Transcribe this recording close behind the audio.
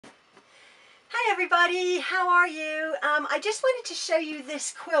Hi everybody, how are you? I just wanted to show you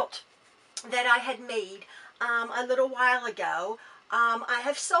this quilt that I had made a little while ago. I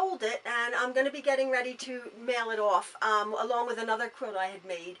have sold it and I'm going to be getting ready to mail it off along with another quilt I had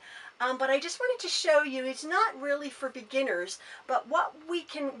made. But I just wanted to show you, it's not really for beginners, but what we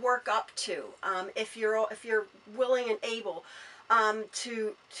can work up to if you're willing and able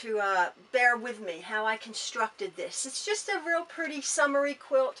to bear with me how I constructed this. It's just a real pretty summery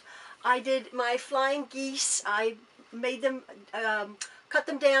quilt. I did my flying geese. I made them, cut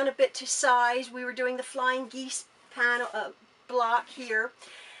them down a bit to size. We were doing the flying geese panel block here,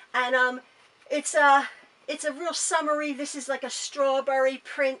 and it's a real summery. This is like a strawberry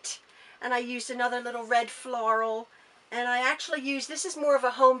print, and I used another little red floral, and I actually used, this is more of a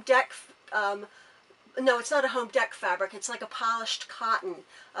home deck. No, it's not a home deck fabric. It's like a polished cotton,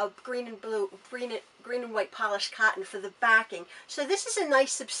 green and white polished cotton for the backing. So this is a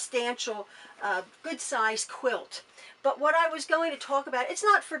nice, substantial, good size quilt. But what I was going to talk about, it's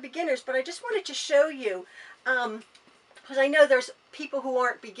not for beginners, but I just wanted to show you, because I know there's people who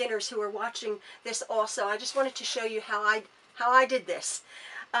aren't beginners who are watching this also. I just wanted to show you how I did this.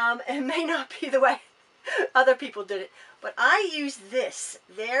 It may not be the way other people did it, but I used this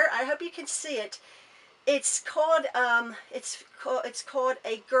there. I hope you can see it. It's called A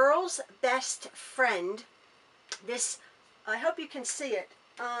Girl's Best Friend. This, I hope you can see it.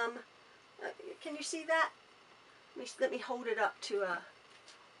 Can you see that? Let me hold it up to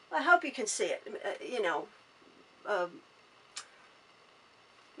I hope you can see it.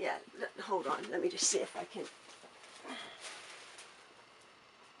 Yeah, hold on. Let me just see if I can.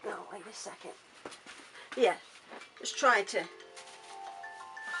 No, wait a second. Yeah, just trying to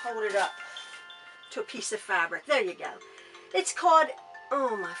hold it up to a piece of fabric. There you go. It's called,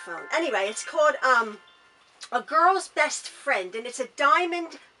 oh, my phone. Anyway, it's called A Girl's Best Friend, and it's a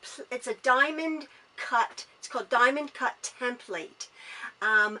diamond cut. It's called Diamond Cut Template.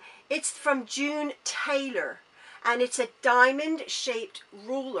 It's from June Taylor, and it's a diamond shaped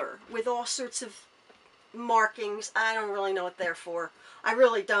ruler with all sorts of markings. I don't really know what they're for. I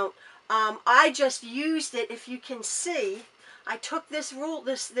really don't. I just used it. If you can see, I took this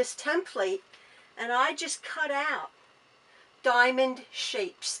this template, and I just cut out diamond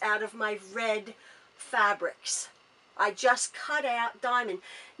shapes out of my red fabrics. I just cut out diamond.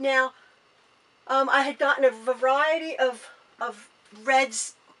 Now, I had gotten a variety of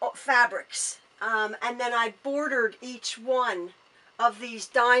reds fabrics, and then I bordered each one of these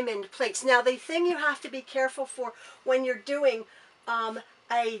diamond plates. Now, the thing you have to be careful for when you're doing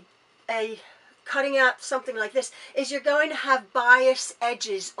cutting out something like this is you're going to have bias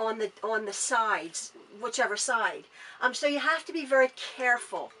edges on the sides, whichever side. So you have to be very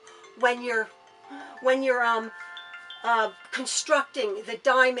careful when you're constructing the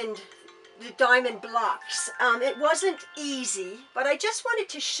diamond blocks. It wasn't easy, but I just wanted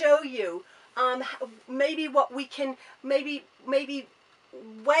to show you maybe what we can maybe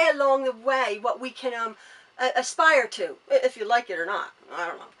way along the way what we can aspire to, if you like it or not. I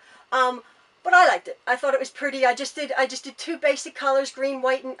don't know. But I liked it. I thought it was pretty. I just did two basic colors: green,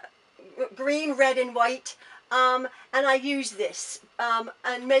 red, and white. And I used this.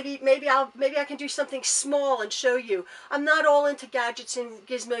 And maybe I can do something small and show you. I'm not all into gadgets and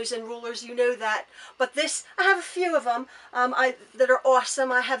gizmos and rulers, you know that. But this, I have a few of them that are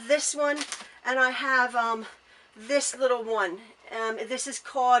awesome. I have this one, and I have this little one. This is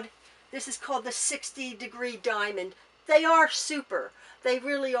called the 60-degree diamond. They are super. They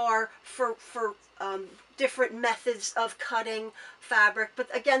really are for different methods of cutting fabric. But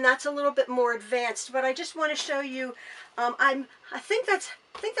again, that's a little bit more advanced. But I just want to show you. I think that's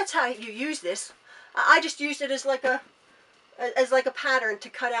how you use this. I just used it as like a pattern to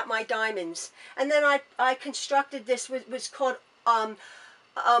cut out my diamonds. And then I constructed this. Was called on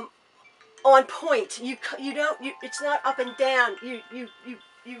point. It's not up and down.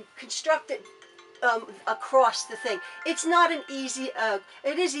 You construct it across the thing. It's not an easy,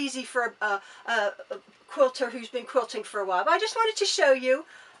 it is easy for a quilter who's been quilting for a while, but I just wanted to show you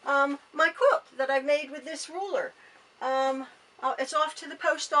my quilt that I've made with this ruler. It's off to the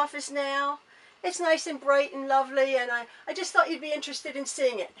post office now. It's nice and bright and lovely, and I just thought you'd be interested in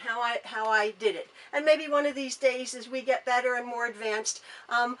seeing it, how I did it. And maybe one of these days, as we get better and more advanced,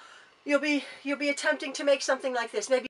 you'll be attempting to make something like this. Maybe